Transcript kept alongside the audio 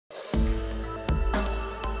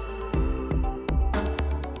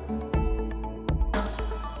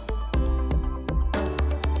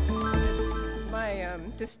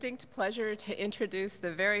distinct pleasure to introduce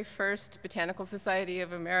the very first Botanical Society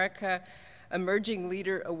of America Emerging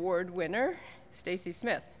Leader Award winner, Stacey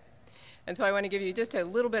Smith. And so I want to give you just a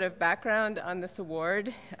little bit of background on this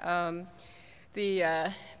award.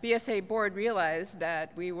 The BSA board realized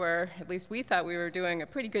that we were, at least we thought we were doing a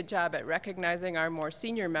pretty good job at recognizing our more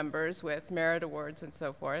senior members with merit awards and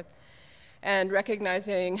so forth, and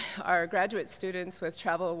recognizing our graduate students with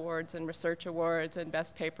travel awards and research awards and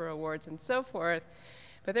best paper awards and so forth.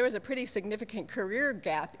 But there was a pretty significant career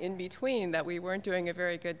gap in between that we weren't doing a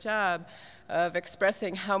very good job of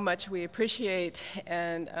expressing how much we appreciate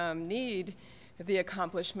and need the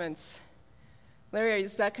accomplishments. Larry,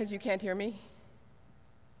 is that because you can't hear me?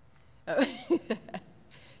 Oh.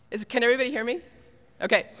 Can everybody hear me?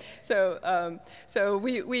 Okay, so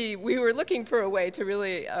we were looking for a way to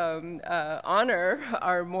really honor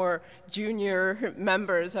our more junior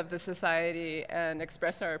members of the society and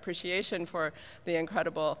express our appreciation for the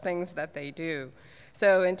incredible things that they do.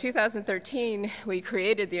 So in 2013, we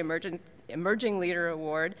created the Emerging Leader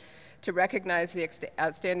Award to recognize the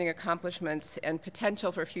outstanding accomplishments and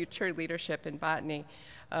potential for future leadership in botany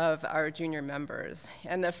of our junior members.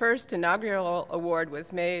 And the first inaugural award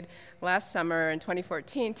was made last summer in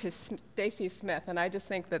 2014 to Stacey Smith. And I just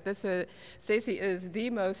think that Stacey is the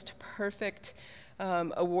most perfect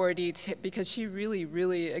awardee because she really,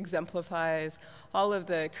 really exemplifies all of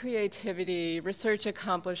the creativity, research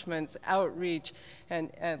accomplishments, outreach,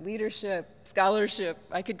 and leadership, scholarship,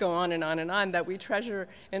 I could go on and on and on, that we treasure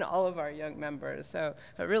in all of our young members. So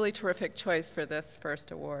a really terrific choice for this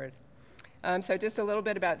first award. So just a little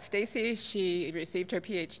bit about Stacey. She received her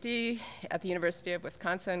PhD at the University of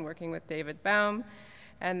Wisconsin working with David Baum,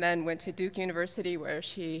 and then went to Duke University where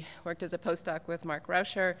she worked as a postdoc with Mark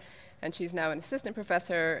Rauscher, and she's now an assistant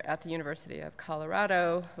professor at the University of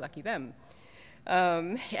Colorado. Lucky them.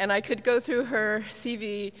 And I could go through her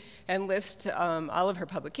CV and list all of her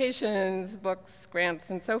publications, books, grants,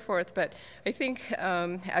 and so forth, but I think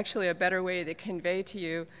actually a better way to convey to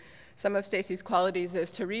you some of Stacey's qualities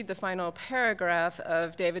is to read the final paragraph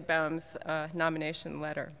of David Baum's nomination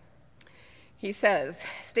letter. He says,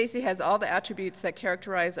 Stacey has all the attributes that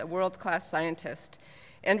characterize a world-class scientist: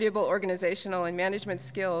 enviable organizational and management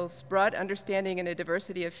skills, broad understanding in a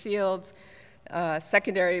diversity of fields,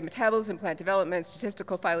 secondary metabolism, plant development,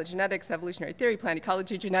 statistical phylogenetics, evolutionary theory, plant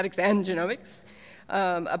ecology, genetics, and genomics,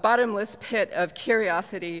 a bottomless pit of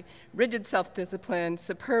curiosity, rigid self-discipline,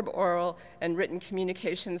 superb oral and written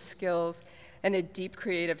communication skills, and a deep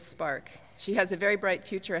creative spark. She has a very bright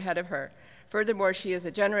future ahead of her. Furthermore, she is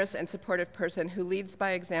a generous and supportive person who leads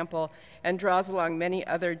by example and draws along many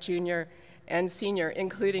other junior and senior,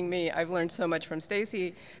 including me, I've learned so much from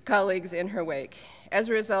Stacey, colleagues in her wake. As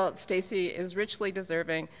a result, Stacey is richly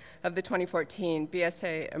deserving of the 2014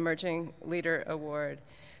 BSA Emerging Leader Award.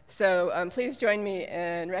 So please join me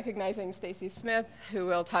in recognizing Stacey Smith, who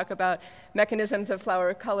will talk about mechanisms of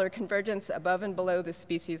flower color convergence above and below the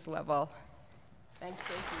species level. Thanks,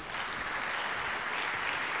 Stacey.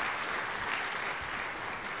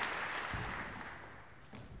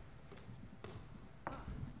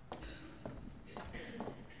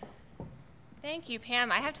 Thank you,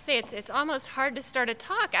 Pam. I have to say it's almost hard to start a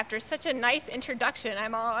talk after such a nice introduction.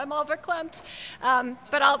 I'm all verklempt,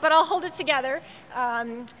 but I'll hold it together.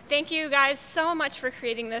 Thank you guys so much for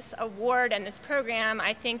creating this award and this program.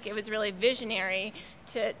 I think it was really visionary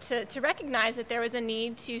to recognize that there was a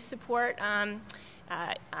need to support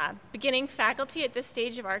beginning faculty at this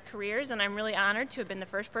stage of our careers, and I'm really honored to have been the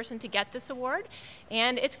first person to get this award.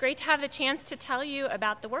 And it's great to have the chance to tell you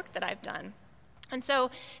about the work that I've done. And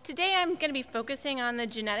so today I'm going to be focusing on the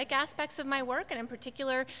genetic aspects of my work, and in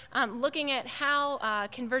particular looking at how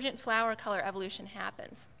convergent flower color evolution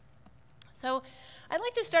happens. So I'd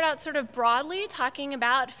like to start out sort of broadly talking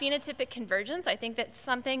about phenotypic convergence. I think that's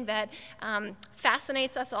something that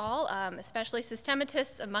fascinates us all, especially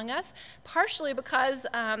systematists among us, partially because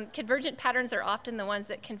convergent patterns are often the ones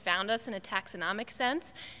that confound us in a taxonomic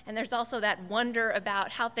sense. And there's also that wonder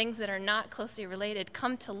about how things that are not closely related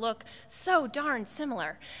come to look so darn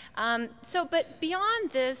similar. But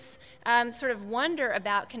beyond this sort of wonder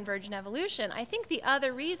about convergent evolution, I think the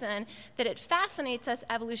other reason that it fascinates us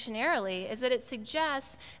evolutionarily is that it suggests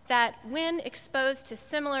that when exposed to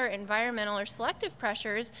similar environmental or selective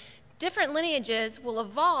pressures, different lineages will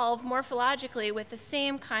evolve morphologically with the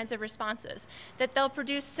same kinds of responses, that they'll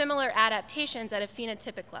produce similar adaptations at a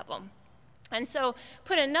phenotypic level. And so,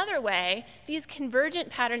 put another way, these convergent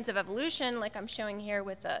patterns of evolution, like I'm showing here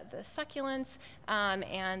with the succulents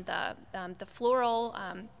and the floral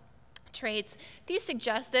traits, these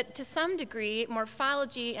suggest that to some degree,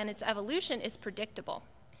 morphology and its evolution is predictable.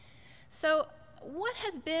 So, what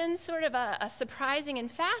has been sort of a surprising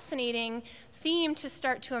and fascinating theme to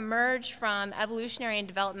start to emerge from evolutionary and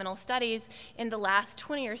developmental studies in the last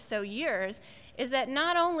 20 or so years is that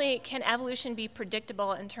not only can evolution be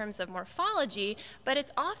predictable in terms of morphology, but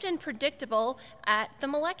it's often predictable at the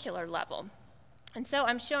molecular level. And so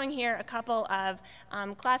I'm showing here a couple of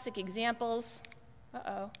classic examples.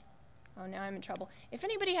 Uh-oh. Oh, now I'm in trouble. If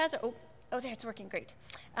anybody has a... Oh, there, it's working, great.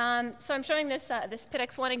 So I'm showing this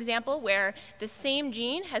PIDX1 example where the same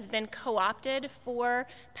gene has been co-opted for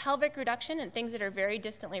pelvic reduction and things that are very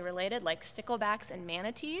distantly related, like sticklebacks and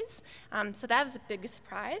manatees. So that was a big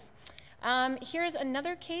surprise. Here's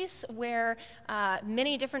another case where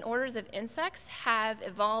many different orders of insects have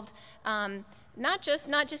evolved not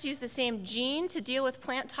just use the same gene to deal with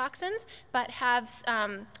plant toxins, but have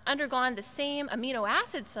undergone the same amino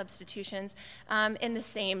acid substitutions in the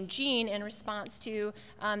same gene in response to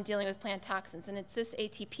dealing with plant toxins. And it's this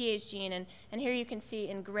ATPase gene, and here you can see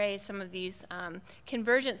in gray some of these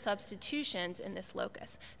convergent substitutions in this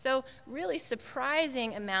locus. So really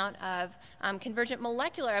surprising amount of convergent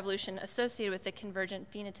molecular evolution associated with the convergent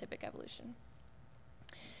phenotypic evolution.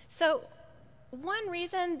 So one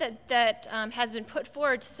reason that has been put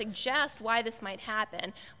forward to suggest why this might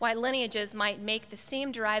happen, why lineages might make the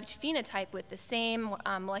same derived phenotype with the same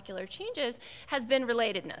molecular changes, has been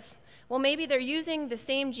relatedness. Well, maybe they're using the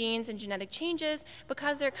same genes and genetic changes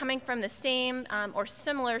because they're coming from the same or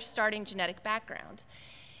similar starting genetic background.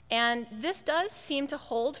 And this does seem to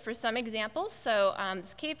hold for some examples. So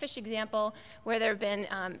this cavefish example, where there have been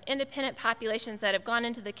independent populations that have gone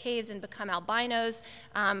into the caves and become albinos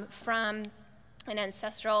from an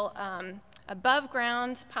ancestral above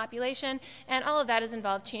ground population, and all of that has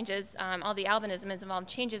involved changes, all the albinism has involved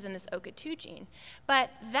changes in this OCA2 gene. But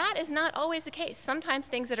that is not always the case. Sometimes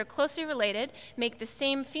things that are closely related make the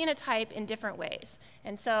same phenotype in different ways.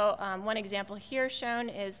 And so one example here shown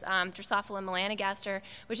is Drosophila melanogaster,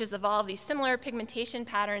 which has evolved these similar pigmentation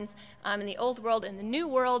patterns in the old world and the new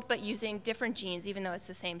world, but using different genes, even though it's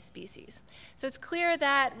the same species. So it's clear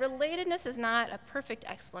that relatedness is not a perfect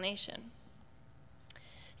explanation.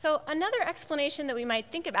 So another explanation that we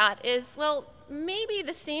might think about is, well, maybe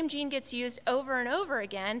the same gene gets used over and over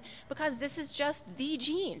again because this is just the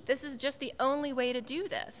gene. This is just the only way to do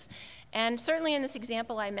this. And certainly in this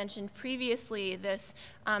example I mentioned previously, this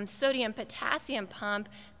sodium-potassium pump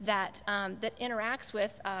that interacts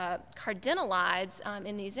with cardinalides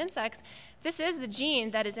in these insects, this is the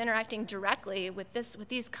gene that is interacting directly with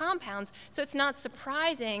these compounds, so it's not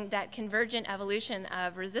surprising that convergent evolution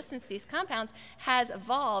of resistance to these compounds has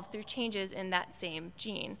evolved through changes in that same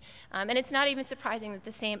gene. And it's not even surprising that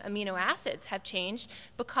the same amino acids have changed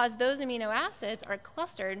because those amino acids are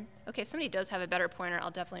clustered. Okay, if somebody does have a better pointer,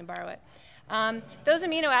 I'll definitely borrow it. Those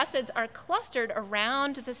amino acids are clustered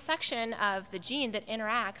around the section of the gene that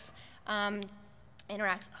interacts. Oh,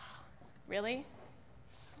 really?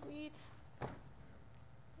 Sweet.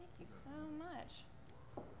 Thank you so much.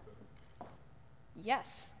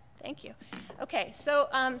 Yes, thank you. Okay, so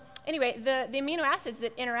anyway, the amino acids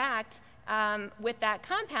that interact with that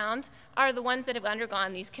compound are the ones that have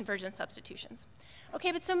undergone these convergent substitutions.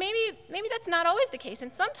 Okay, but so maybe that's not always the case,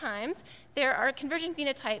 and sometimes there are convergent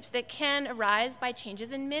phenotypes that can arise by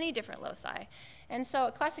changes in many different loci. And so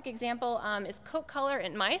a classic example is coat color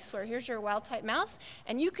in mice, where here's your wild-type mouse,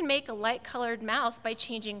 and you can make a light-colored mouse by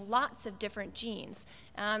changing lots of different genes.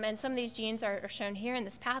 And some of these genes are shown here in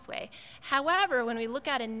this pathway. However, when we look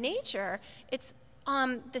at in nature, it's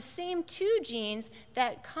the same two genes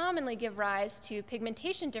that commonly give rise to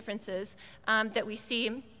pigmentation differences that we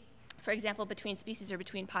see, for example, between species or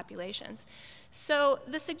between populations. So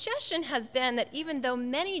the suggestion has been that even though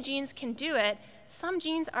many genes can do it, some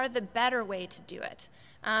genes are the better way to do it.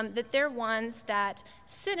 That they're ones that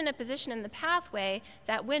sit in a position in the pathway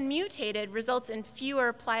that, when mutated, results in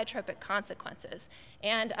fewer pleiotropic consequences.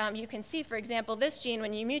 And you can see, for example, this gene,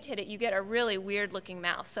 when you mutate it, you get a really weird-looking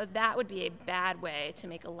mouse. So that would be a bad way to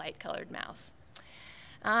make a light-colored mouse.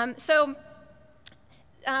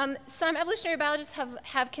 Some evolutionary biologists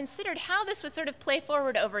have considered how this would sort of play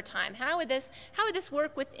forward over time. How would this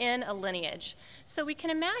work within a lineage? So we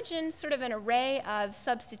can imagine sort of an array of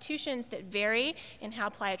substitutions that vary in how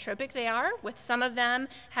pleiotropic they are, with some of them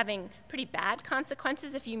having pretty bad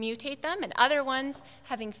consequences if you mutate them, and other ones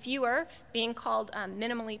having fewer, being called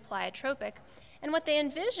minimally pleiotropic. And what they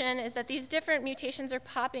envision is that these different mutations are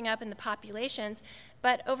popping up in the populations,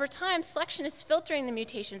 but over time, selection is filtering the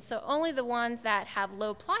mutations, so only the ones that have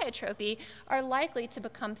low pleiotropy are likely to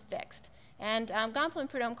become fixed. And Gonfal and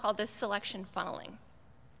Prudhomme called this selection funneling.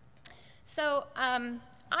 So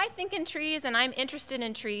I think in trees and I'm interested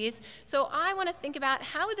in trees, so I want to think about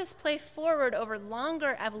how would this play forward over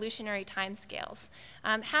longer evolutionary timescales?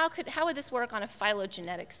 How would this work on a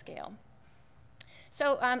phylogenetic scale?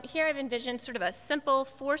 So here I've envisioned sort of a simple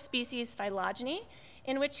 4-species phylogeny,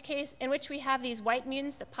 in which we have these white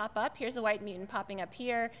mutants that pop up. Here's a white mutant popping up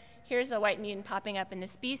here. Here's a white mutant popping up in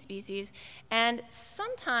this B species. And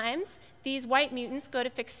sometimes these white mutants go to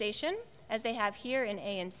fixation, as they have here in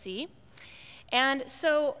A and C. And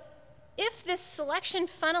so if this selection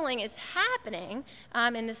funneling is happening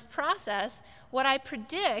in this process, what I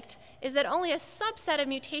predict is that only a subset of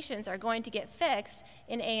mutations are going to get fixed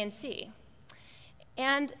in A and C.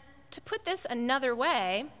 And to put this another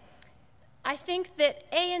way, I think that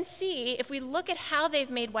A and C, if we look at how they've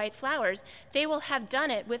made white flowers, they will have done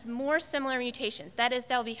it with more similar mutations. That is,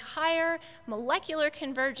 there'll be higher molecular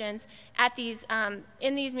convergence at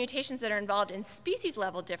in these mutations that are involved in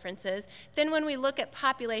species-level differences than when we look at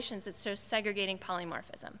populations that show segregating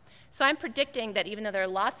polymorphism. So I'm predicting that even though there are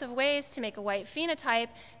lots of ways to make a white phenotype,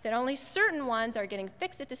 that only certain ones are getting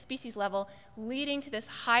fixed at the species level, leading to this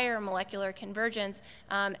higher molecular convergence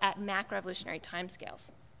at macroevolutionary timescales.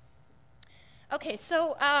 Okay,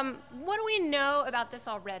 so what do we know about this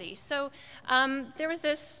already? So there was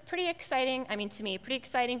this pretty exciting, to me, pretty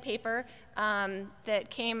exciting paper that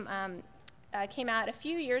came out a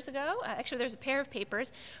few years ago. Actually, there's a pair of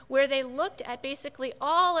papers where they looked at basically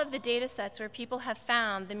all of the data sets where people have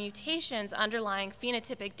found the mutations underlying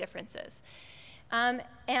phenotypic differences.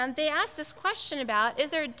 And they asked this question about, is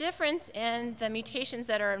there a difference in the mutations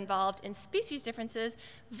that are involved in species differences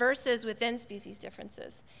versus within species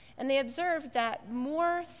differences? And they observed that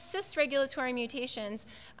more cis-regulatory mutations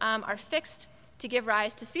are fixed to give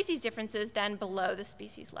rise to species differences than below the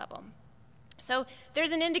species level. So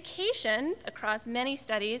there's an indication across many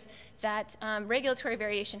studies that regulatory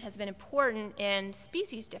variation has been important in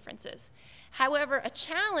species differences. However, a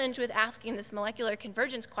challenge with asking this molecular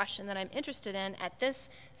convergence question that I'm interested in at this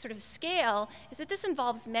sort of scale is that this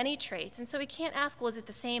involves many traits. And so we can't ask, well, is it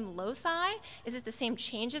the same loci? Is it the same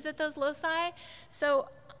changes at those loci? So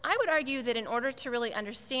I would argue that in order to really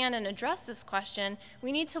understand and address this question,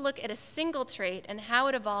 we need to look at a single trait and how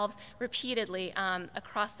it evolves repeatedly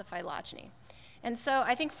across the phylogeny. And so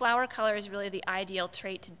I think flower color is really the ideal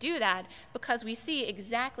trait to do that because we see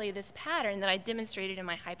exactly this pattern that I demonstrated in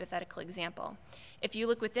my hypothetical example. If you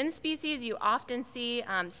look within species, you often see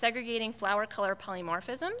segregating flower color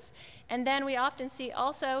polymorphisms. And then we often see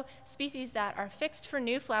also species that are fixed for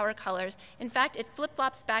new flower colors. In fact, it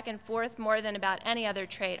flip-flops back and forth more than about any other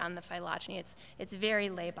trait on the phylogeny. It's very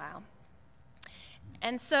labile.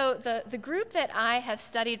 And so the group that I have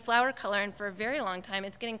studied flower color in for a very long time,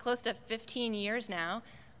 it's getting close to 15 years now.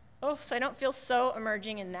 Oh, so I don't feel so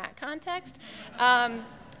emerging in that context.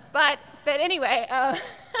 But anyway,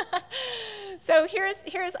 so here's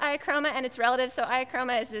Iochroma and its relatives. So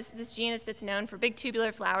Iochroma is this genus that's known for big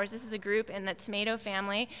tubular flowers. This is a group in the tomato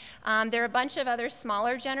family. There are a bunch of other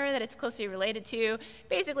smaller genera that it's closely related to.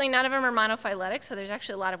 Basically, none of them are monophyletic, so there's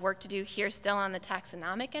actually a lot of work to do here still on the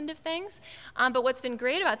taxonomic end of things. But what's been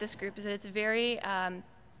great about this group is that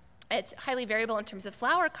it's highly variable in terms of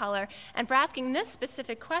flower color. And for asking this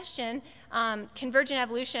specific question, convergent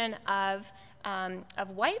evolution of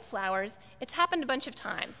white flowers, it's happened a bunch of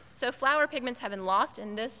times. So flower pigments have been lost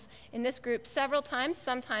in this group several times,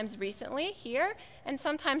 sometimes recently here, and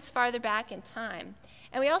sometimes farther back in time.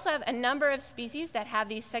 And we also have a number of species that have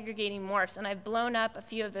these segregating morphs, and I've blown up a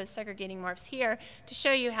few of those segregating morphs here to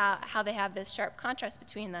show you how they have this sharp contrast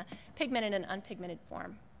between the pigmented and unpigmented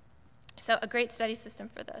form. So a great study system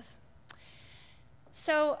for this.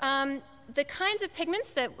 So the kinds of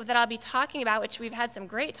pigments that I'll be talking about, which we've had some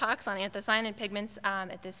great talks on anthocyanin pigments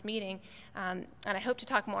at this meeting, and I hope to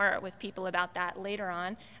talk more with people about that later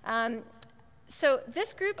on. So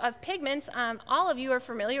this group of pigments, all of you are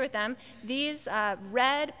familiar with them. These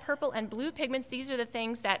red, purple, and blue pigments, these are the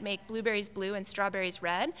things that make blueberries blue and strawberries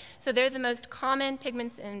red. So they're the most common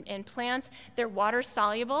pigments in plants. They're water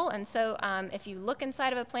soluble, and so if you look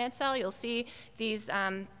inside of a plant cell, you'll see these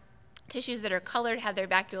tissues that are colored have their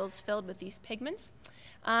vacuoles filled with these pigments.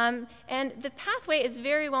 And the pathway is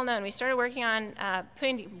very well known. We started working on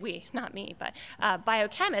not me, but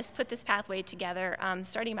biochemists put this pathway together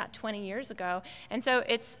starting about 20 years ago. And so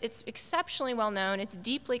it's exceptionally well known. It's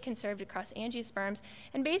deeply conserved across angiosperms.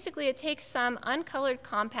 And basically it takes some uncolored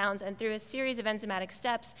compounds and through a series of enzymatic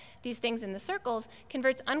steps, these things in the circles,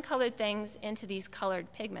 converts uncolored things into these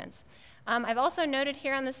colored pigments. I've also noted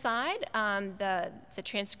here on the side the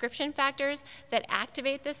transcription factors that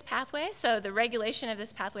activate this pathway. So the regulation of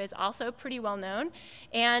this pathway is also pretty well known.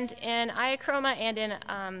 And in Iachroma and in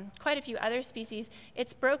quite a few other species,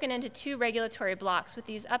 it's broken into two regulatory blocks with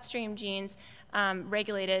these upstream genes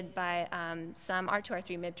regulated by some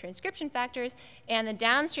R2-R3 MIB transcription factors, and the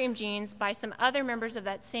downstream genes by some other members of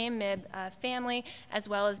that same MIB family, as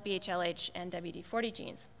well as BHLH and WD40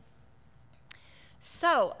 genes.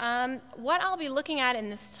 So what I'll be looking at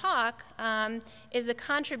in this talk is the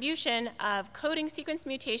contribution of coding sequence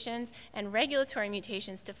mutations and regulatory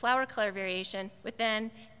mutations to flower color variation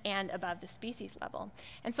within and above the species level.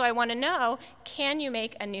 And so I want to know, can you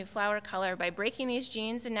make a new flower color by breaking these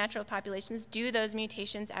genes in natural populations? Do those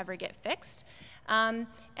mutations ever get fixed? And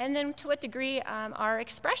then to what degree are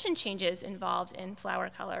expression changes involved in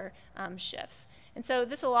flower color shifts? And so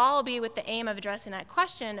this will all be with the aim of addressing that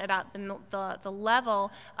question about the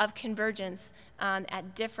level of convergence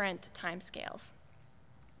at different time scales.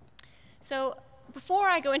 So before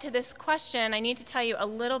I go into this question, I need to tell you a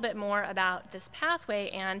little bit more about this pathway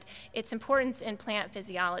and its importance in plant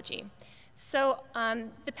physiology. So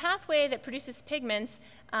the pathway that produces pigments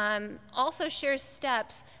also shares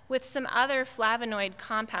steps with some other flavonoid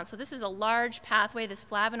compounds. So this is a large pathway, this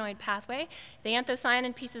flavonoid pathway. The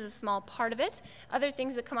anthocyanin piece is a small part of it. Other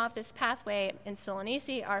things that come off this pathway in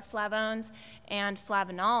Solanaceae are flavones and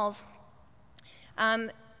flavonols.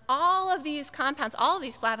 All of these compounds, all of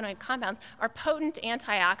these flavonoid compounds are potent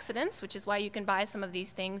antioxidants, which is why you can buy some of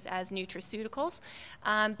these things as nutraceuticals,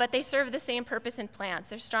 but they serve the same purpose in plants.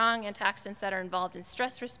 They're strong antioxidants that are involved in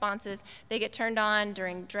stress responses. They get turned on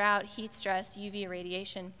during drought, heat stress, UV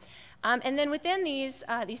irradiation. And then within these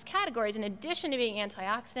categories, in addition to being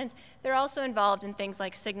antioxidants, they're also involved in things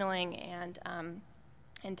like signaling and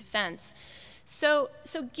defense. So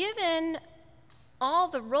given all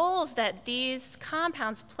the roles that these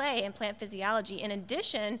compounds play in plant physiology, in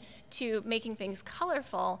addition to making things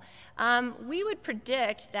colorful, we would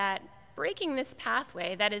predict that breaking this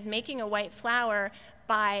pathway, that is making a white flower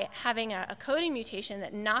by having a coding mutation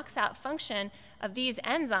that knocks out function of these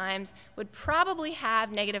enzymes, would probably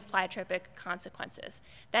have negative pleiotropic consequences.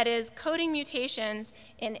 That is, coding mutations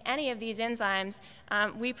in any of these enzymes,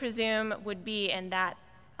 we presume would be in that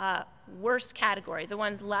worst category, the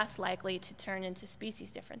ones less likely to turn into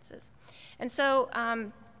species differences. And so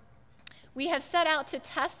we have set out to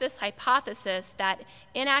test this hypothesis that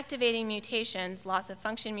inactivating mutations, loss of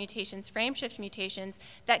function mutations, frame shift mutations,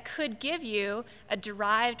 that could give you a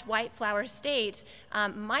derived white flower state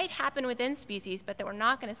might happen within species, but that we're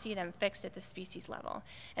not going to see them fixed at the species level.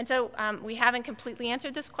 And so we haven't completely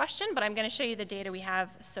answered this question, but I'm going to show you the data we have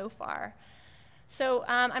so far. So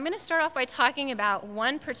I'm going to start off by talking about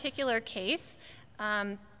one particular case,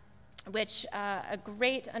 which a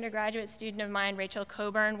great undergraduate student of mine, Rachel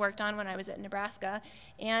Coburn, worked on when I was at Nebraska.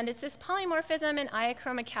 And it's this polymorphism in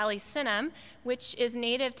Iachroma calicinum, which is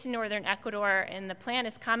native to northern Ecuador, and the plant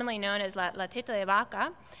is commonly known as la teta de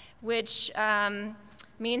vaca, which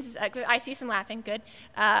means, I see some laughing, good,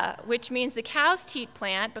 which means the cow's teat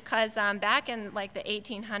plant, because back in like the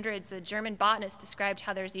 1800s, a German botanist described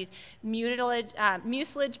how there's these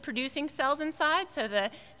mucilage-producing cells inside, so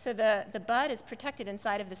the bud is protected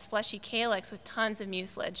inside of this fleshy calyx with tons of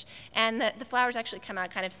mucilage, and the flowers actually come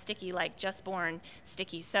out kind of sticky, like just born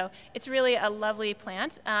sticky. So it's really a lovely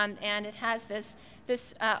plant, and it has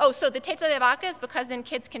so the teta de vaca is because then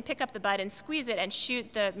kids can pick up the bud and squeeze it and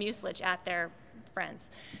shoot the mucilage at their friends.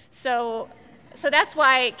 So that's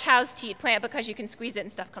why cows teat plant, because you can squeeze it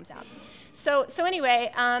and stuff comes out. So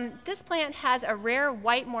anyway, this plant has a rare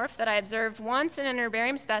white morph that I observed once in an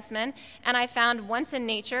herbarium specimen, and I found once in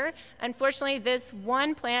nature. Unfortunately, this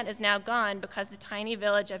one plant is now gone because the tiny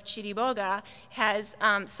village of Chiriboga has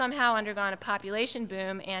somehow undergone a population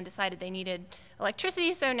boom and decided they needed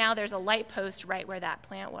electricity, so now there's a light post right where that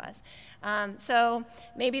plant was. So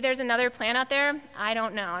maybe there's another plant out there. I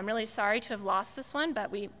don't know. I'm really sorry to have lost this one, but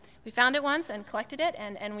we found it once and collected it,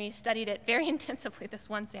 and we studied it very intensively, this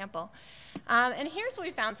one sample. And here's what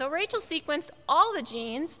we found. So Rachel sequenced all the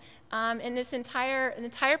genes in this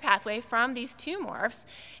entire pathway from these two morphs,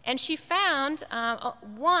 and she found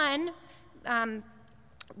one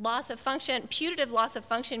putative loss of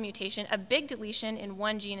function mutation, a big deletion in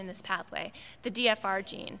one gene in this pathway, the DFR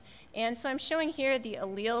gene. And so I'm showing here the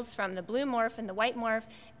alleles from the blue morph and the white morph,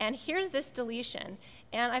 and here's this deletion.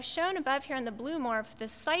 And I've shown above here on the blue morph the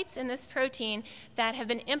sites in this protein that have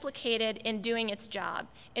been implicated in doing its job,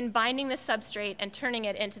 in binding the substrate and turning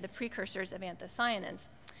it into the precursors of anthocyanins.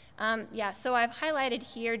 Yeah, so I've highlighted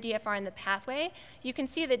here DFR in the pathway. You can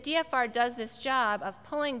see that DFR does this job of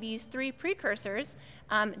pulling these 3 precursors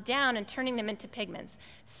down and turning them into pigments.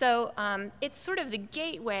 So it's sort of the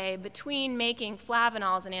gateway between making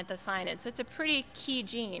flavanols and anthocyanins. So it's a pretty key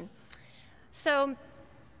gene. So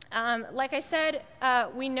like I said,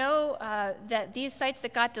 we know that these sites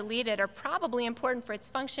that got deleted are probably important for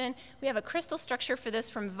its function. We have a crystal structure for this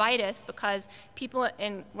from Vitis because people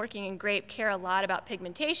working in grape care a lot about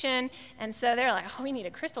pigmentation. And so they're like, oh, we need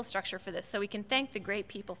a crystal structure for this. So we can thank the grape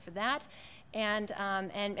people for that and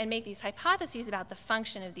make these hypotheses about the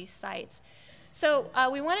function of these sites. So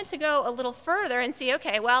we wanted to go a little further and see,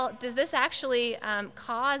 okay, well, does this actually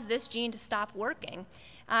cause this gene to stop working?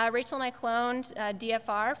 Rachel and I cloned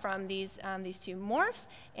DFR from these 2 morphs,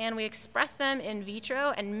 and we expressed them in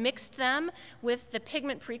vitro and mixed them with the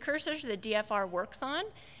pigment precursors that DFR works on.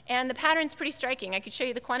 And the pattern's pretty striking. I could show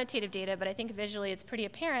you the quantitative data, but I think visually it's pretty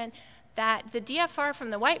apparent that the DFR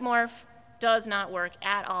from the white morph does not work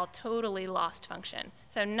at all, totally lost function.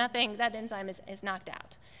 So nothing, that enzyme is knocked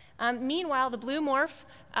out. Meanwhile, the blue morph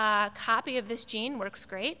copy of this gene works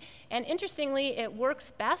great. And interestingly, it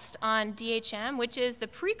works best on DHM, which is the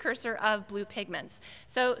precursor of blue pigments.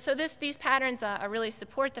 So these patterns really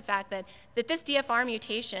support the fact that this DFR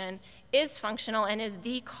mutation is functional and is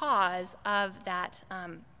the cause of that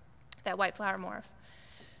white flower morph.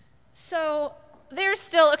 So there's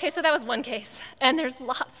still, okay, so that was one case, and there's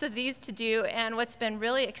lots of these to do, and what's been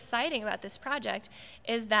really exciting about this project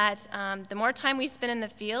is that the more time we spend in the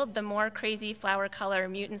field, the more crazy flower color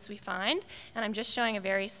mutants we find, and I'm just showing a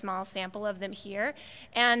very small sample of them here.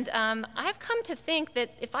 And I've come to think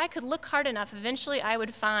that if I could look hard enough, eventually I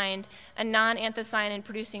would find a non-anthocyanin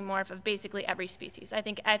producing morph of basically every species. I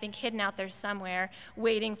think hidden out there somewhere,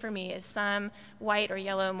 waiting for me, is some white or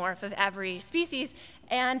yellow morph of every species,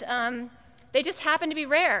 and they just happen to be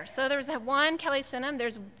rare. So there's that one Calycinum.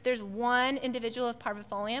 There's one individual of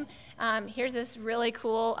Parvifolium. Here's this really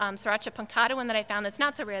cool Sriracha punctata one that I found that's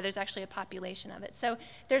not so rare. There's actually a population of it. So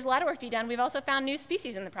there's a lot of work to be done. We've also found new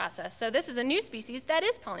species in the process. So this is a new species that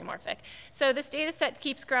is polymorphic. So this data set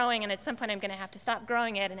keeps growing, and at some point I'm going to have to stop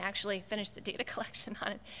growing it and actually finish the data collection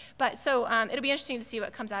on it. But so it'll be interesting to see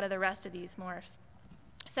what comes out of the rest of these morphs.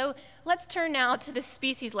 So let's turn now to the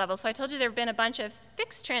species level. So I told you there have been a bunch of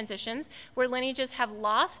fixed transitions where lineages have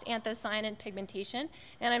lost anthocyanin pigmentation,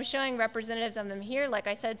 and I'm showing representatives of them here. Like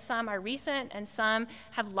I said, some are recent and some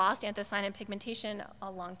have lost anthocyanin pigmentation a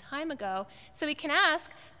long time ago. So we can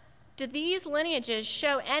ask, do these lineages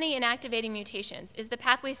show any inactivating mutations? Is the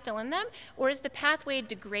pathway still in them, or is the pathway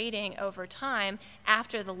degrading over time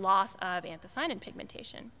after the loss of anthocyanin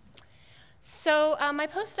pigmentation? So my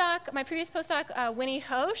previous postdoc, Winnie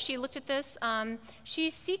Ho, she looked at this. She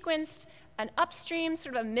sequenced an upstream,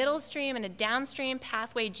 sort of a middle stream, and a downstream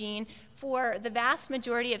pathway gene for the vast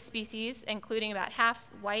majority of species, including about half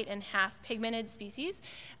white and half pigmented species,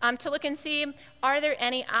 to look and see, are there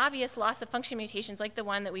any obvious loss of function mutations like the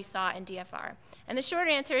one that we saw in DFR? And the short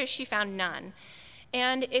answer is she found none.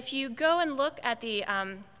 And if you go and look at the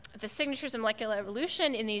signatures of molecular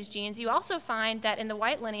evolution in these genes, you also find that in the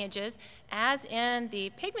white lineages, as in the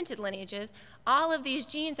pigmented lineages, all of these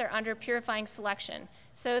genes are under purifying selection.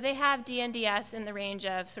 So they have DNDS in the range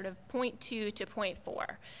of sort of 0.2 to 0.4.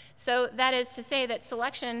 So that is to say that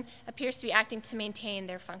selection appears to be acting to maintain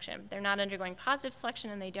their function. They're not undergoing positive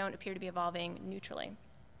selection, and they don't appear to be evolving neutrally.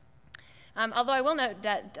 Although I will note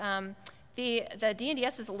that the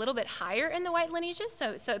DNDS is a little bit higher in the white lineages,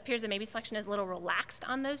 so it appears that maybe selection is a little relaxed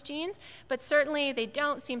on those genes, but certainly they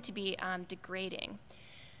don't seem to be degrading.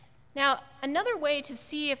 Now, another way to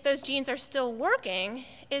see if those genes are still working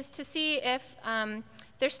is to see if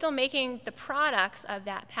they're still making the products of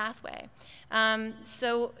that pathway.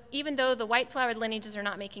 So even though the white flowered lineages are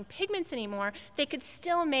not making pigments anymore, they could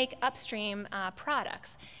still make upstream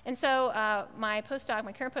products. And so my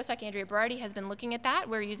current postdoc, Andrea Berardi, has been looking at that.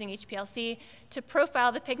 We're using HPLC to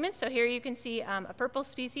profile the pigments. So here you can see a purple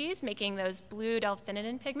species making those blue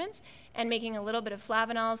delphinidin pigments and making a little bit of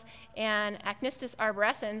flavanols, and Acnistis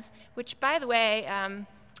arborescens, which, by the way,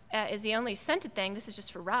 is the only scented thing, this is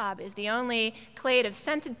just for Rob, is the only clade of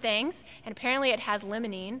scented things, and apparently it has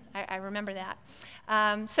limonene. I remember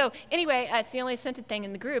that. So anyway, it's the only scented thing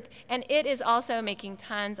in the group, and it is also making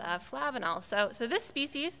tons of flavanols. So this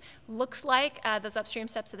species looks like those upstream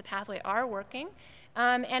steps of the pathway are working.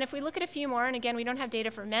 And if we look at a few more, and again, we don't have data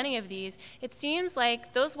for many of these, it seems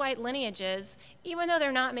like those white lineages, even though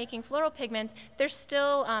they're not making floral pigments, they're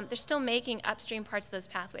still making upstream parts of those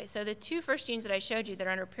pathways. So the two first genes that I showed you that are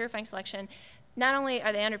under purifying selection, not only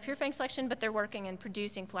are they under purifying selection, but they're working and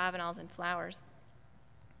producing flavanols in flowers.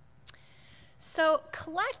 So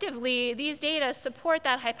collectively, these data support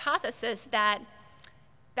that hypothesis that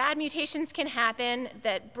bad mutations can happen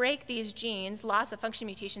that break these genes, loss of function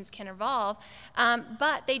mutations can evolve,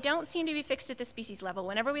 but they don't seem to be fixed at the species level.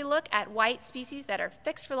 Whenever we look at white species that are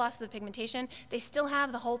fixed for losses of pigmentation, they still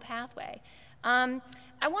have the whole pathway.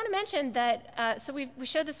 I want to mention that, so we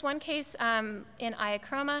showed this one case in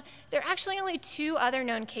iochroma. There are actually only 2 other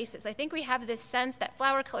known cases. I think we have this sense that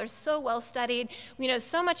flower color is so well studied, we know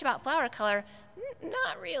so much about flower color.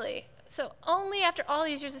 Not really. So only after all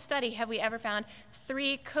these years of study have we ever found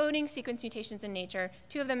 3 coding sequence mutations in nature,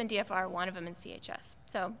 2 of them in DFR, 1 of them in CHS.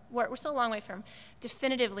 So we're still a long way from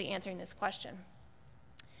definitively answering this question.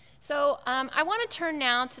 So I want to turn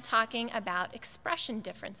now to talking about expression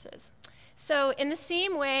differences. So in the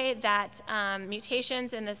same way that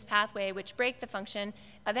mutations in this pathway which break the function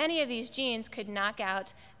of any of these genes could knock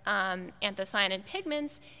out anthocyanin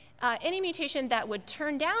pigments, any mutation that would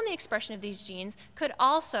turn down the expression of these genes could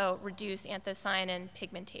also reduce anthocyanin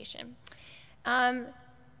pigmentation.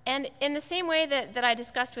 And in the same way that I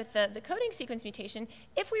discussed with the coding sequence mutation,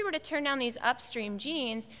 if we were to turn down these upstream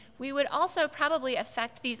genes, we would also probably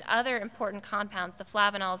affect these other important compounds, the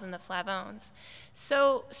flavonols and the flavones.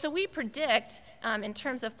 So we predict, in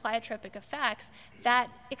terms of pleiotropic effects, that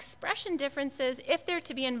expression differences, if they're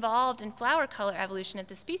to be involved in flower color evolution at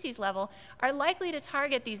the species level, are likely to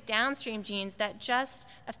target these downstream genes that just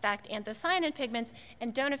affect anthocyanin pigments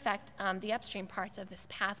and don't affect the upstream parts of this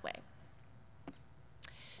pathway.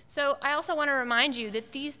 So I also want to remind you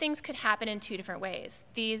that these things could happen in 2 different ways.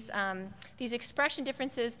 These expression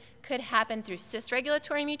differences could happen through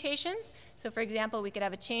cis-regulatory mutations. So for example, we could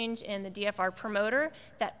have a change in the DFR promoter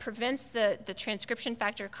that prevents the transcription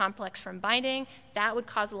factor complex from binding. That would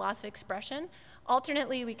cause a loss of expression.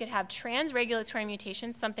 Alternately, we could have trans-regulatory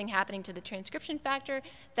mutations, something happening to the transcription factor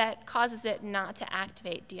that causes it not to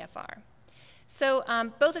activate DFR.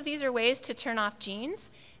 So both of these are ways to turn off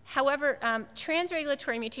genes. However,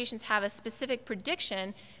 trans-regulatory mutations have a specific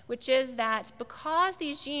prediction, which is that because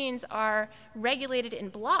these genes are regulated in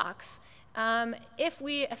blocks, if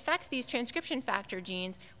we affect these transcription factor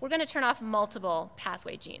genes, we're going to turn off multiple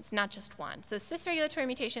pathway genes, not just one. So cis-regulatory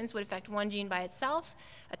mutations would affect one gene by itself.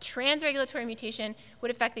 A trans-regulatory mutation would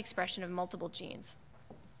affect the expression of multiple genes.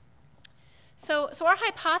 So our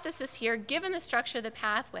hypothesis here, given the structure of the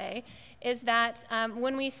pathway, is that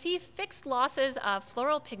when we see fixed losses of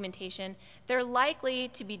floral pigmentation, they're likely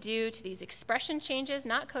to be due to these expression changes,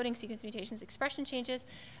 not coding sequence mutations, expression changes,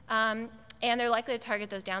 and they're likely to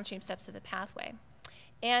target those downstream steps of the pathway.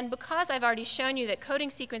 And because I've already shown you that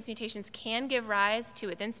coding sequence mutations can give rise to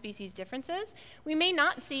within-species differences, we may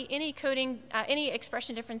not see any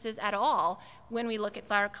expression differences at all when we look at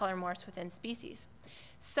flower color morphs within species.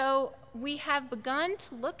 So we have begun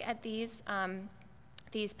to look at these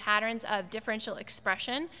patterns of differential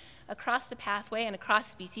expression across the pathway and across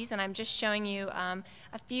species, and I'm just showing you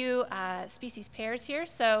a few species pairs here.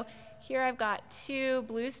 So here I've got 2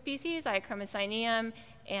 blue species, Iochromocyaneum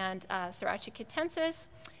and Sriracha catensis,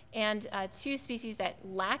 and 2 species that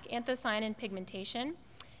lack anthocyanin pigmentation.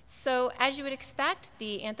 So as you would expect,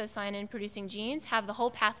 the anthocyanin-producing genes have the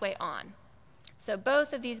whole pathway on. So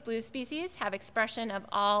both of these blue species have expression of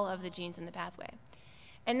all of the genes in the pathway.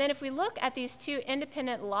 And then if we look at these 2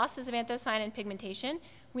 independent losses of anthocyanin pigmentation,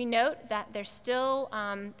 we note that they're still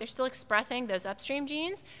expressing those upstream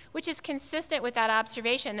genes, which is consistent with that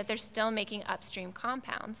observation that they're still making upstream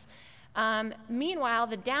compounds. Meanwhile,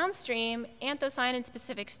 the downstream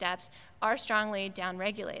anthocyanin-specific steps are strongly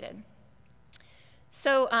downregulated.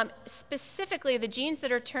 So specifically, the genes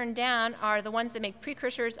that are turned down are the ones that make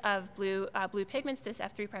precursors of blue pigments, this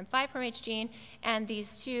F3'5' gene, and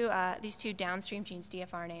these two downstream genes,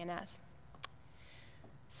 DFR and ANS.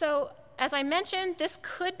 So as I mentioned, this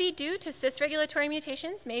could be due to cis-regulatory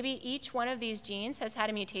mutations. Maybe each one of these genes has had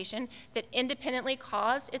a mutation that independently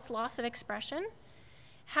caused its loss of expression.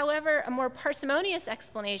 However, a more parsimonious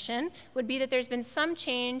explanation would be that there's been some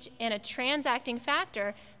change in a transacting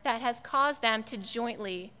factor that has caused them to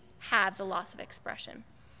jointly have the loss of expression.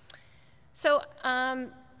 So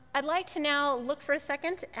I'd like to now look for a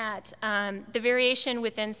second at the variation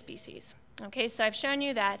within species. Okay, so I've shown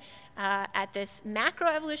you that at this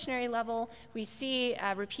macroevolutionary level, we see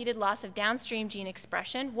repeated loss of downstream gene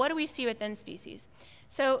expression. What do we see within species?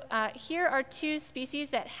 So here are 2 species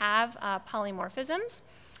that have polymorphisms.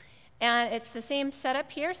 And it's the same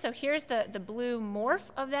setup here. So here's the blue morph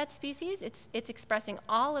of that species. It's expressing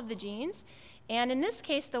all of the genes. And in this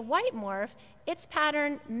case, the white morph, its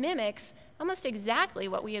pattern mimics almost exactly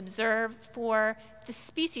what we observe for the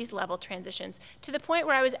species level transitions, to the point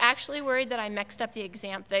where I was actually worried that I mixed up the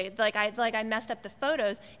I messed up the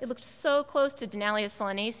photos. It looked so close to Denalius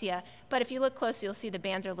solanacea, but if you look close, you'll see the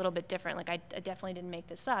bands are a little bit different. Like I definitely didn't make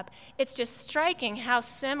this up. It's just striking how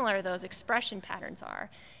similar those expression patterns are.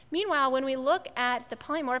 Meanwhile, when we look at the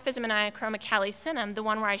polymorphism in Iochroma calycinum, the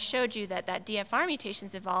one where I showed you that DFR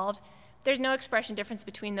mutations evolved, there's no expression difference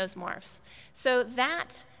between those morphs. So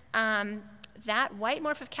that white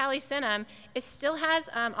morph of calycinum still has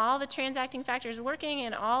all the transacting factors working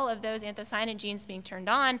and all of those anthocyanin genes being turned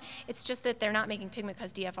on. It's just that they're not making pigment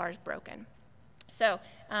because DFR is broken. So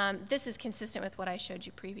this is consistent with what I showed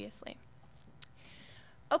you previously.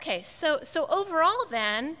 Okay, so overall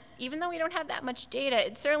then, even though we don't have that much data,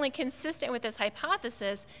 it's certainly consistent with this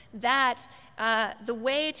hypothesis that the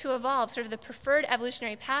way to evolve, sort of the preferred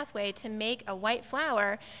evolutionary pathway to make a white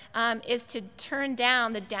flower, is to turn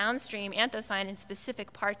down the downstream anthocyanin in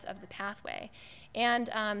specific parts of the pathway. And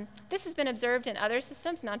this has been observed in other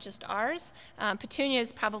systems, not just ours. Petunia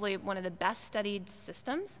is probably one of the best studied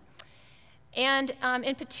systems. And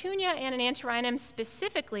in Petunia and in Antirrhinum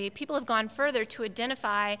specifically, people have gone further to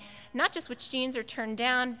identify not just which genes are turned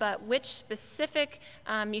down, but which specific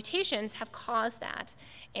mutations have caused that.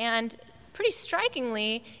 And pretty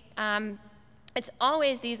strikingly, it's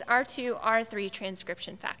always these R2, R3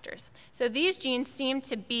 transcription factors. So these genes seem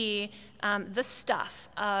to be the stuff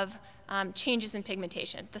of changes in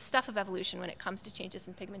pigmentation, the stuff of evolution when it comes to changes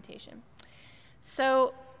in pigmentation.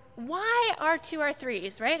 So why R2,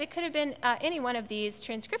 R3s, right? It could have been any one of these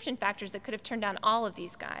transcription factors that could have turned down all of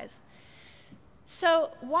these guys.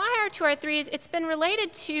 So why R2, R3s? It's been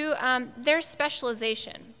related to their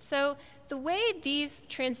specialization. So the way these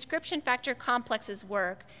transcription factor complexes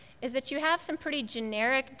work is that you have some pretty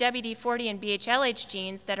generic WD40 and BHLH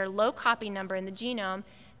genes that are low copy number in the genome.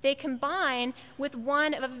 They combine with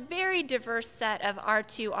one of a very diverse set of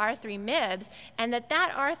R2, R3 MIBs, and that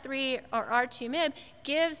R3 or R2 MIB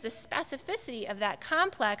gives the specificity of that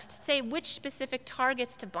complex to say which specific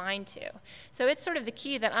targets to bind to. So it's sort of the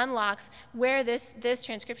key that unlocks where this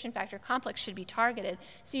transcription factor complex should be targeted.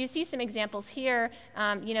 So you see some examples here.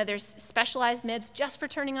 There's specialized MIBs just for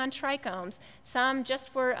turning on trichomes, some just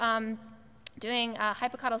for doing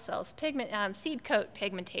hypocotyl cells, seed coat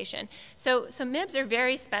pigmentation. So MIBs are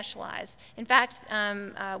very specialized. In fact,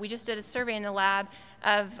 we just did a survey in the lab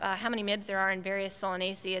of how many MIBs there are in various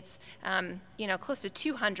solanaceae. It's close to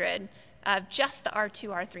 200 of just the R2,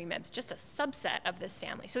 R3 MIBs, just a subset of this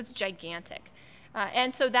family. So it's gigantic.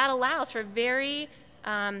 And so that allows for very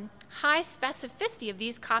high specificity of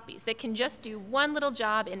these copies that can just do one little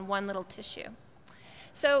job in one little tissue.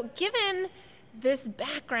 So given this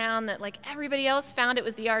background that like everybody else found it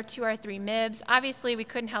was the R2, R3 MIBs, obviously we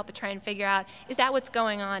couldn't help but try and figure out, is that what's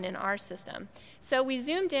going on in our system? So we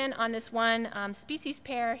zoomed in on this one species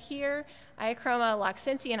pair here, Iochroma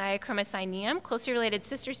lawrenceii and Iochroma cyneum, closely related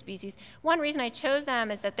sister species. One reason I chose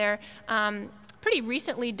them is that they're pretty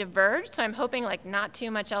recently diverged, so I'm hoping like not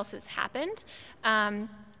too much else has happened. And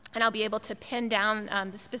I'll be able to pin down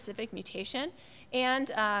the specific mutation. And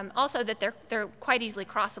also that they're quite easily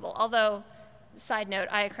crossable, although side note,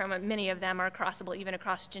 Iochroma, many of them are crossable even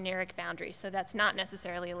across generic boundaries, so that's not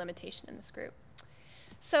necessarily a limitation in this group.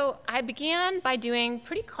 So I began by doing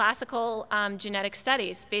pretty classical genetic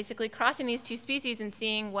studies, basically crossing these two species and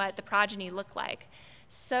seeing what the progeny looked like.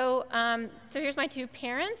 So here's my two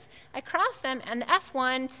parents. I crossed them, and the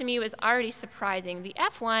F1 to me was already surprising. The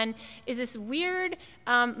F1 is this weird,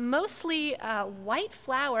 mostly white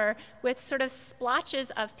flower with sort of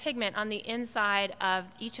splotches of pigment on the inside of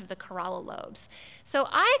each of the corolla lobes. So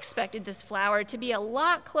I expected this flower to be a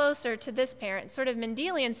lot closer to this parent, sort of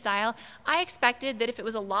Mendelian style. I expected that if it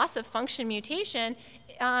was a loss of function mutation,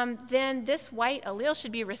 then this white allele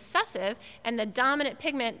should be recessive, and the dominant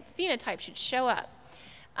pigment phenotype should show up.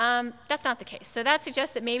 That's not the case. So that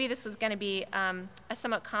suggests that maybe this was going to be a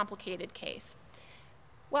somewhat complicated case.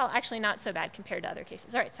 Well, actually not so bad compared to other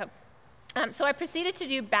cases. All right, so I proceeded to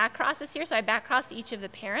do back crosses here. So I back crossed each of the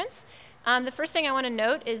parents. The first thing I want to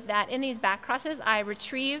note is that in these back crosses, I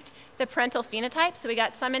retrieved the parental phenotype. So we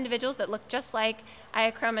got some individuals that look just like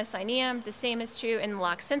Iochroma cyneum. The same is true in the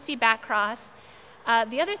lawrenceii back cross.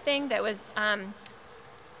 The other thing that was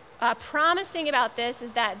promising about this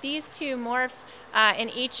is that these two morphs in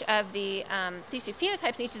each of the, these two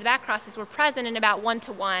phenotypes in each of the back crosses were present in about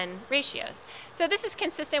 1-to-1 ratios. So this is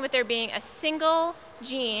consistent with there being a single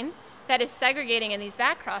gene that is segregating in these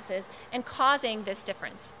back crosses and causing this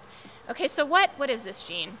difference. Okay, so what is this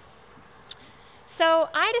gene? So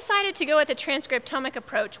I decided to go with a transcriptomic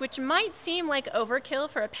approach, which might seem like overkill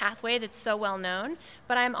for a pathway that's so well known,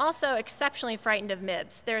 but I'm also exceptionally frightened of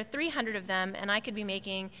MIBs. There are 300 of them, and I could be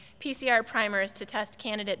making PCR primers to test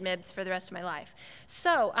candidate MIBs for the rest of my life.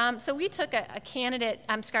 So we took a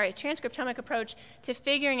transcriptomic approach to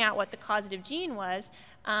figuring out what the causative gene was.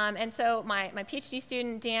 And so my PhD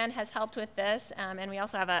student, Dan, has helped with this, and we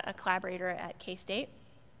also have a collaborator at K-State.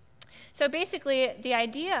 So basically, the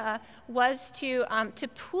idea was to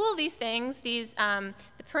pool these things, the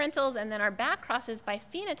parentals and then our back crosses by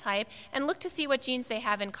phenotype, and look to see what genes they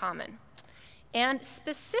have in common. And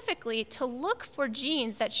specifically, to look for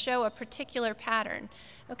genes that show a particular pattern.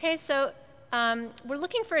 Okay, so we're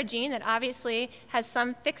looking for a gene that obviously has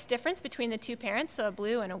some fixed difference between the two parents, so a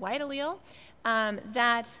blue and a white allele,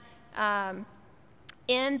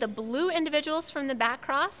 in the blue individuals from the back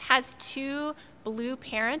cross has 2 blue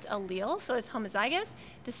parent alleles, so it's homozygous.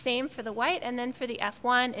 The same for the white, and then for the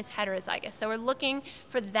F1 is heterozygous. So we're looking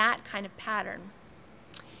for that kind of pattern.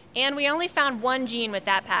 And we only found 1 gene with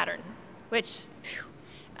that pattern, which,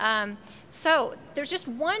 so there's just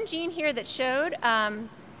 1 gene here that showed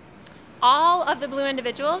all of the blue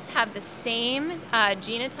individuals have the same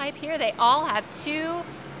genotype here. They all have 2,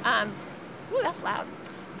 ooh, that's loud.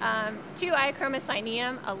 2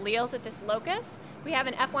 iochromosyneme alleles at this locus. We have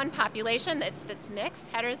an F1 population that's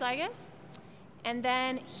mixed, heterozygous. And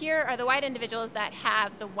then here are the white individuals that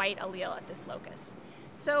have the white allele at this locus.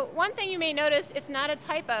 So one thing you may notice, it's not a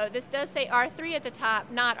typo. This does say R3 at the top,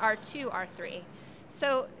 not R2, R3.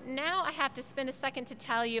 So now I have to spend a second to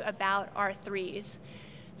tell you about R3s.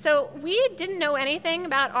 So we didn't know anything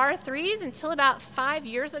about R3s until about 5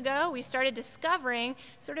 years ago. We started discovering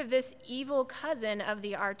sort of this evil cousin of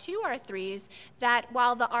the R2 R3s, that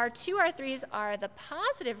while the R2 R3s are the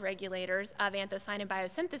positive regulators of anthocyanin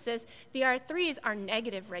biosynthesis, the R3s are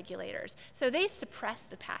negative regulators. So they suppress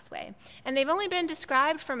the pathway. And they've only been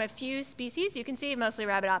described from a few species. You can see mostly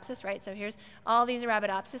Arabidopsis, right? So here's all these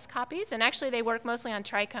Arabidopsis copies. And actually they work mostly on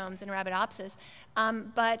trichomes in Arabidopsis.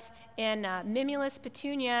 But in Mimulus,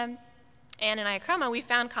 Petunia, and in Iochroma, we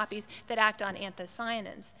found copies that act on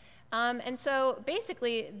anthocyanins. And so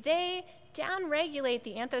basically, they downregulate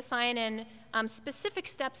the anthocyanin specific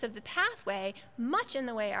steps of the pathway, much in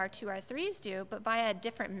the way R2, R3s do, but via a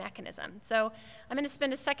different mechanism. So I'm going to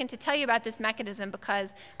spend a second to tell you about this mechanism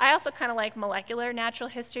because I also kind of like molecular natural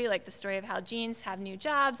history, like the story of how genes have new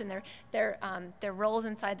jobs and their roles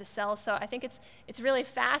inside the cell. So I think it's really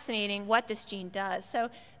fascinating what this gene does. So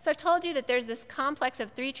I've told you that there's this complex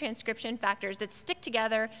of 3 transcription factors that stick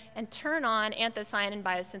together and turn on anthocyanin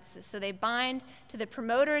biosynthesis. So they bind to the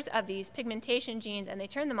promoters of these pigmentation genes and they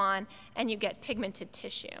turn them on, and you get pigmented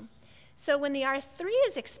tissue. So when the R3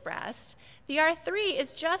 is expressed, the R3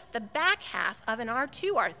 is just the back half of an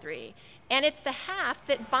R2 R3, and it's the half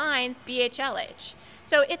that binds BHLH.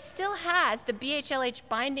 So it still has the BHLH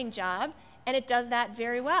binding job, and it does that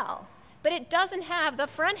very well. But it doesn't have the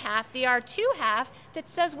front half, the R2 half, that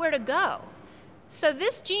says where to go. So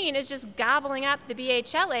this gene is just gobbling up the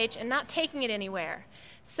BHLH and not taking it anywhere.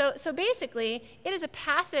 So basically, it is a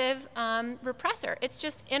passive repressor. It's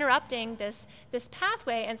just interrupting this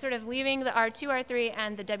pathway and sort of leaving the R2, R3,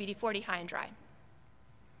 and the WD-40 high and dry.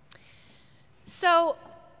 So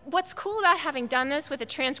what's cool about having done this with a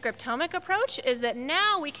transcriptomic approach is that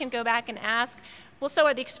now we can go back and ask, well, so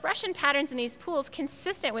are the expression patterns in these pools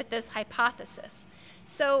consistent with this hypothesis?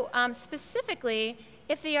 So specifically,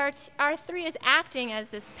 if the R3 is acting as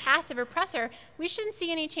this passive repressor, we shouldn't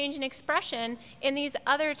see any change in expression in these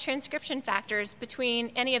other transcription factors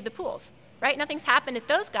between any of the pools, right? Nothing's happened at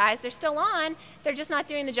those guys. They're still on. They're just not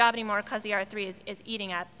doing the job anymore because the R3 is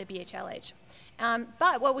eating up the BHLH.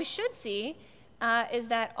 But what we should see is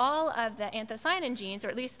that all of the anthocyanin genes, or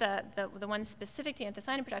at least the ones specific to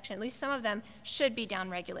anthocyanin production, at least some of them should be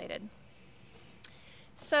downregulated.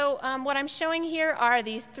 So what I'm showing here are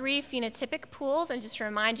these 3 phenotypic pools, and just to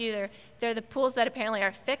remind you, they're the pools that apparently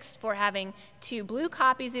are fixed for having 2 blue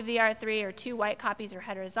copies of the R3 or 2 white copies or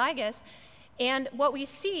heterozygous. And what we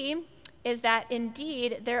see is that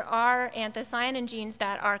indeed there are anthocyanin genes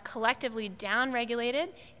that are collectively downregulated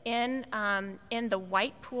in the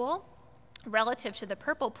white pool relative to the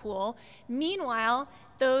purple pool. Meanwhile,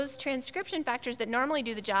 those transcription factors that normally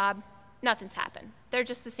do the job, nothing's happened. They're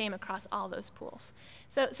just the same across all those pools.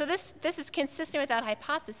 So this is consistent with that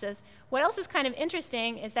hypothesis. What else is kind of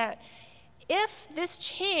interesting is that if this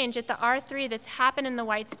change at the R3 that's happened in the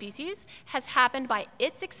white species has happened by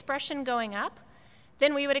its expression going up,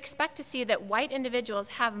 then we would expect to see that white individuals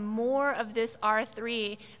have more of this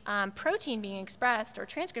R3 protein being expressed or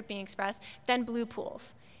transcript being expressed than blue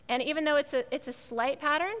pools. And even though it's a slight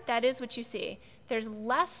pattern, that is what you see. There's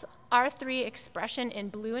less R3 expression in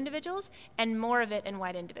blue individuals and more of it in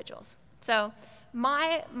white individuals. So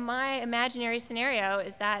my imaginary scenario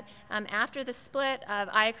is that after the split of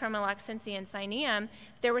Iochroma, Loxense, and Cyneum,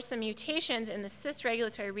 there were some mutations in the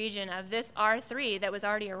cis-regulatory region of this R3 that was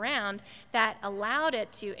already around that allowed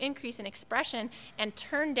it to increase in expression and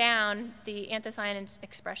turn down the anthocyanin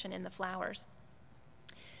expression in the flowers.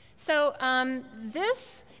 So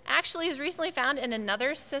this actually is recently found in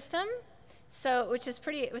another system, which is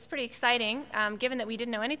it was pretty exciting, given that we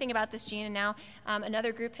didn't know anything about this gene, and now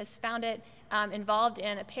another group has found it involved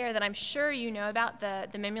in a pair that I'm sure you know about, the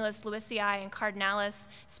Mimulus lewisii and cardinalis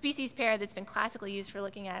species pair that's been classically used for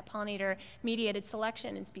looking at pollinator-mediated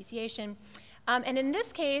selection and speciation. And in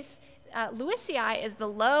this case, lewisii is the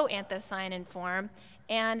low anthocyanin form,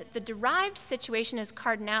 and the derived situation is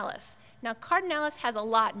cardinalis. Now, cardinalis has a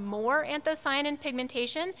lot more anthocyanin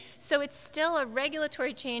pigmentation, so it's still a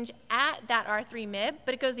regulatory change at that R3 mib,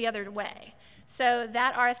 but it goes the other way. So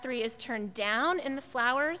that R3 is turned down in the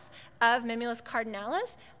flowers of Mimulus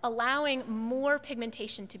cardinalis, allowing more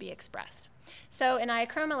pigmentation to be expressed. So in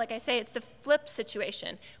Iochroma, like I say, it's the flip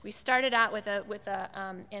situation. We started out with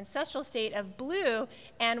a ancestral state of blue,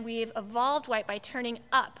 and we've evolved white by turning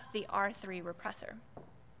up the R3 repressor.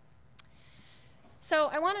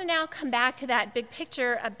 So I want to now come back to that big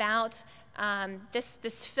picture about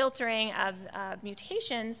this filtering of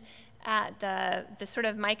mutations at the sort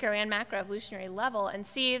of micro and macroevolutionary level and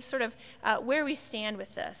see sort of where we stand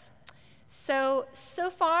with this. So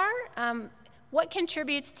far, what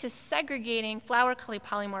contributes to segregating flower color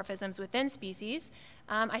polymorphisms within species?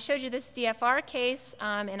 I showed you this DFR case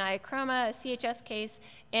in Iochroma, a CHS case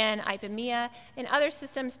in Ipomoea. In other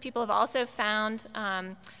systems, people have also found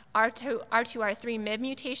R2, R3 mib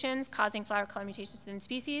mutations causing flower color mutations within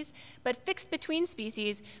species, but fixed between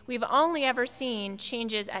species, we've only ever seen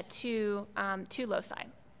changes at two loci.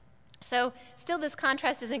 So still this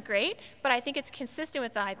contrast isn't great, but I think it's consistent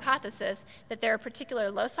with the hypothesis that there are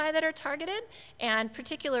particular loci that are targeted and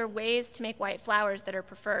particular ways to make white flowers that are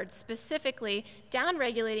preferred, specifically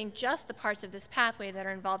downregulating just the parts of this pathway that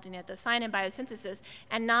are involved in anthocyanin biosynthesis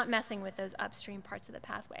and not messing with those upstream parts of the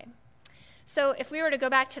pathway. So if we were to go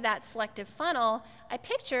back to that selective funnel, I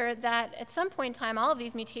picture that at some point in time, all of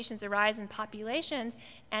these mutations arise in populations,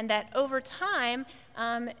 and that over time,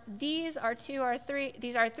 these R3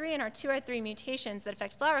 and R3 mutations that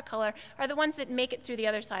affect flower color are the ones that make it through the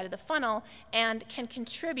other side of the funnel and can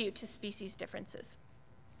contribute to species differences.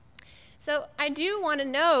 So I do want to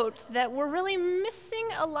note that we're really missing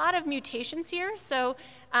a lot of mutations here. So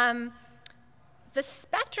the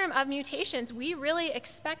spectrum of mutations we really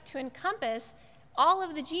expect to encompass all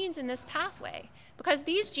of the genes in this pathway, because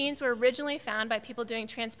these genes were originally found by people doing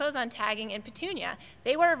transposon tagging in Petunia.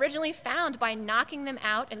 They were originally found by knocking them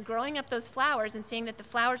out and growing up those flowers and seeing that the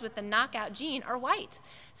flowers with the knockout gene are white.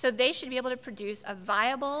 So they should be able to produce a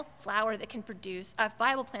viable flower that can produce, a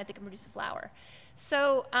viable plant that can produce a flower.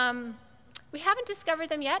 So we haven't discovered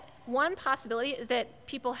them yet. One possibility is that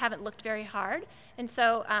people haven't looked very hard. And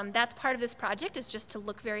so that's part of this project, is just to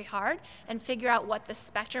look very hard and figure out what the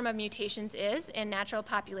spectrum of mutations is in natural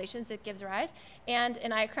populations that gives rise. And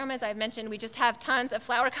in Iochroma, as I've mentioned, we just have tons of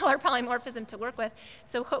flower color polymorphism to work with.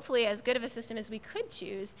 So hopefully as good of a system as we could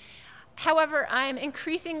choose. However, I'm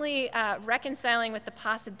increasingly reconciling with the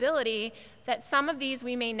possibility that some of these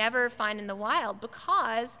we may never find in the wild,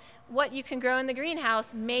 because what you can grow in the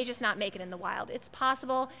greenhouse may just not make it in the wild. It's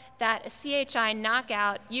possible that a CHI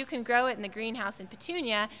knockout, you can grow it in the greenhouse in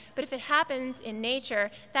Petunia, but if it happens in nature,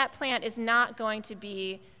 that plant is not going to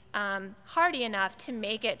be hardy enough to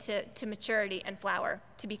make it to maturity and flower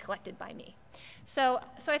to be collected by me. So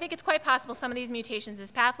I think it's quite possible some of these mutations in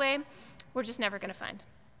this pathway we're just never going to find.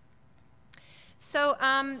 So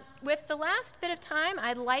with the last bit of time,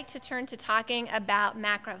 I'd like to turn to talking about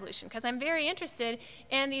macroevolution, because I'm very interested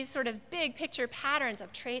in these sort of big picture patterns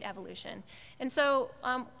of trait evolution. And so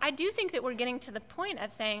I do think that we're getting to the point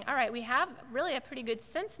of saying, all right, we have really a pretty good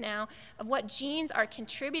sense now of what genes are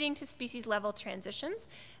contributing to species level transitions,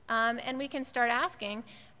 and we can start asking,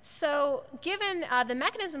 so given the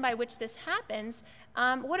mechanism by which this happens,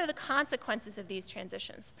 what are the consequences of these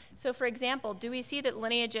transitions? So for example, do we see that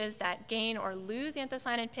lineages that gain or lose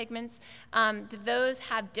anthocyanin pigments, do those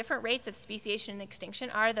have different rates of speciation and extinction?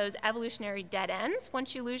 Are those evolutionary dead ends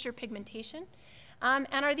once you lose your pigmentation? And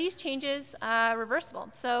are these changes reversible?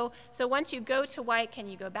 So once you go to white, can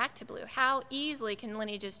you go back to blue? How easily can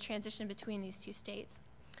lineages transition between these two states?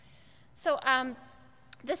 So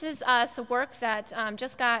This is some work that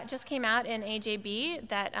just came out in AJB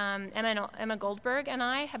that Emma Goldberg and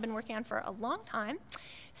I have been working on for a long time.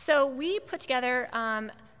 So we put together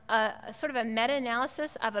a sort of a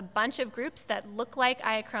meta-analysis of a bunch of groups that look like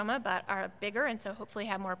iochroma but are bigger, and so hopefully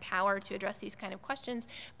have more power to address these kind of questions,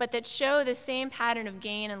 but that show the same pattern of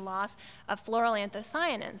gain and loss of floral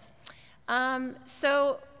anthocyanins.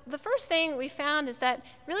 So the first thing we found is that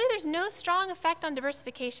really there's no strong effect on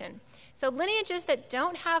diversification. So lineages that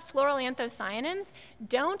don't have floral anthocyanins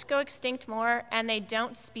don't go extinct more, and they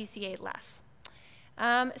don't speciate less.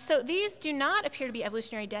 So these do not appear to be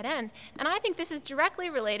evolutionary dead ends, and I think this is directly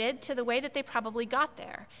related to the way that they probably got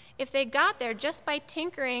there. If they got there just by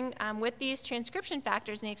tinkering with these transcription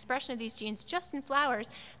factors and the expression of these genes just in flowers,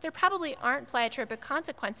 there probably aren't pleiotropic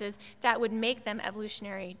consequences that would make them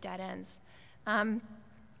evolutionary dead ends.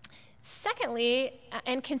 Secondly,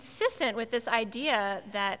 and consistent with this idea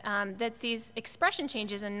that that's these expression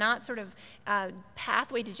changes and not sort of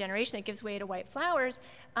pathway degeneration that gives way to white flowers,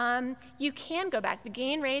 you can go back. The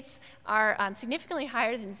gain rates are significantly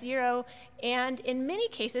higher than 0, and in many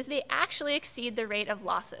cases, they actually exceed the rate of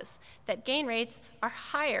losses. That gain rates are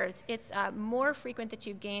higher. It's more frequent that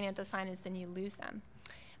you gain anthocyanins than you lose them.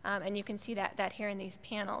 And you can see that here in these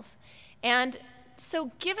panels. And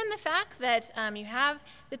so given the fact that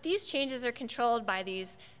that these changes are controlled by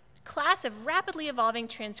these class of rapidly evolving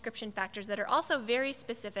transcription factors that are also very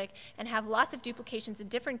specific and have lots of duplications in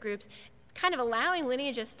different groups, kind of allowing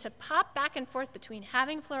lineages to pop back and forth between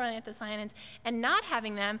having floral anthocyanins and not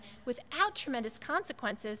having them without tremendous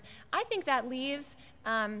consequences, I think that leaves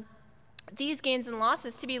these gains and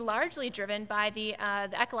losses to be largely driven by the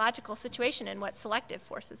ecological situation and what selective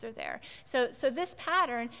forces are there. So this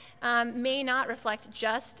pattern may not reflect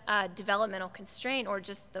just developmental constraint or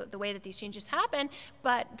just the way that these changes happen,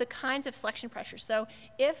 but the kinds of selection pressures. So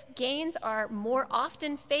if gains are more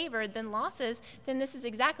often favored than losses, then this is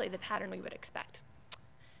exactly the pattern we would expect.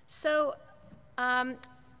 So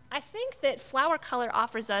I think that flower color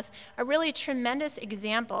offers us a really tremendous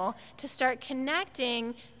example to start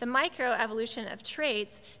connecting the microevolution of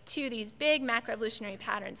traits to these big macroevolutionary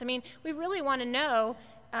patterns. I mean, we really want to know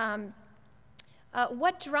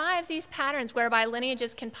what drives these patterns whereby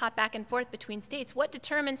lineages can pop back and forth between states? What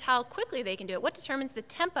determines how quickly they can do it? What determines the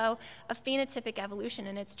tempo of phenotypic evolution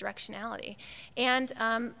and its directionality? And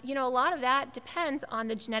you know, a lot of that depends on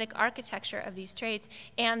the genetic architecture of these traits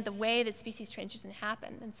and the way that species transition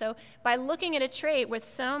happen. And so by looking at a trait with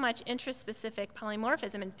so much interest-specific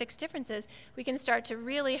polymorphism and fixed differences, we can start to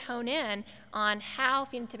really hone in on how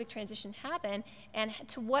phenotypic transition happen and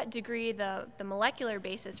to what degree the molecular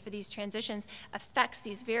basis for these transitions affects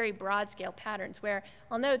these very broad-scale patterns, where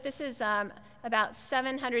I'll note this is about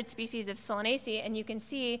 700 species of Solanaceae, and you can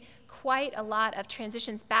see quite a lot of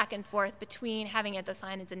transitions back and forth between having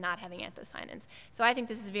anthocyanins and not having anthocyanins. So I think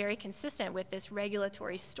this is very consistent with this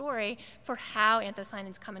regulatory story for how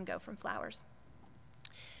anthocyanins come and go from flowers.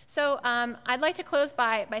 So I'd like to close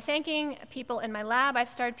by thanking people in my lab. I've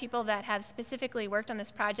started people that have specifically worked on this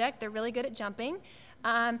project. They're really good at jumping.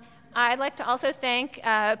 I'd like to also thank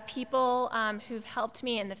people who've helped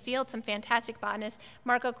me in the field, some fantastic botanists.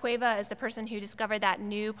 Marco Cueva is the person who discovered that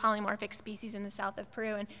new polymorphic species in the south of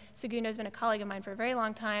Peru, and Segundo has been a colleague of mine for a very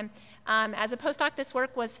long time. As a postdoc, this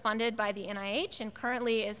work was funded by the NIH and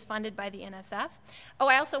currently is funded by the NSF. Oh,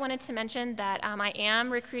 I also wanted to mention that I am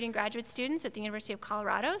recruiting graduate students at the University of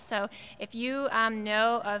Colorado, so if you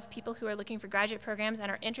know of people who are looking for graduate programs and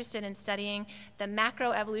are interested in studying the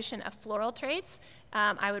macroevolution of floral traits,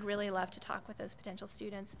 I would really love to talk with those potential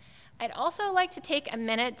students. I'd also like to take a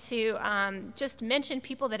minute to just mention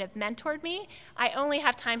people that have mentored me. I only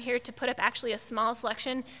have time here to put up actually a small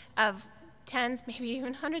selection of tens, maybe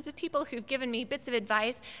even hundreds of people who've given me bits of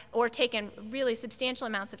advice or taken really substantial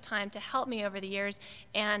amounts of time to help me over the years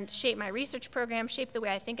and shape my research program, shape the way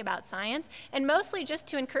I think about science, and mostly just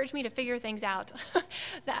to encourage me to figure things out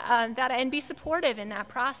and be supportive in that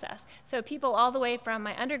process. So people all the way from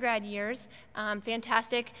my undergrad years,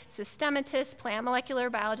 fantastic systematists, plant molecular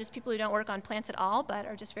biologists, people who don't work on plants at all but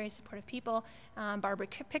are just very supportive people, Barbara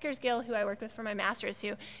Pickersgill, who I worked with for my master's,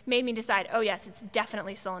 who made me decide, oh yes, it's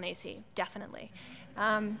definitely Solanaceae, definitely.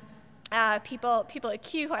 People at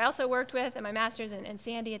Kew, who I also worked with in my master's, and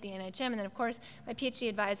Sandy at the NHM, and then of course my PhD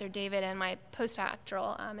advisor, David, and my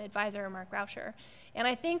postdoctoral advisor, Mark Rauscher. And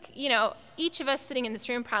I think, you know, each of us sitting in this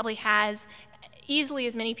room probably has easily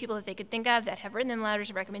as many people that they could think of that have written them letters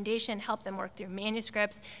of recommendation, helped them work through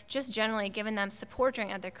manuscripts, just generally given them support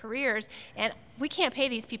during their careers, and we can't pay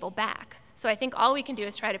these people back. So I think all we can do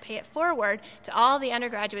is try to pay it forward to all the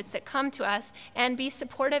undergraduates that come to us and be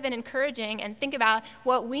supportive and encouraging and think about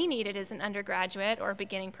what we needed as an undergraduate or a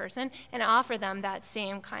beginning person and offer them that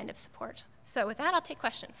same kind of support. So with that, I'll take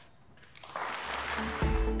questions.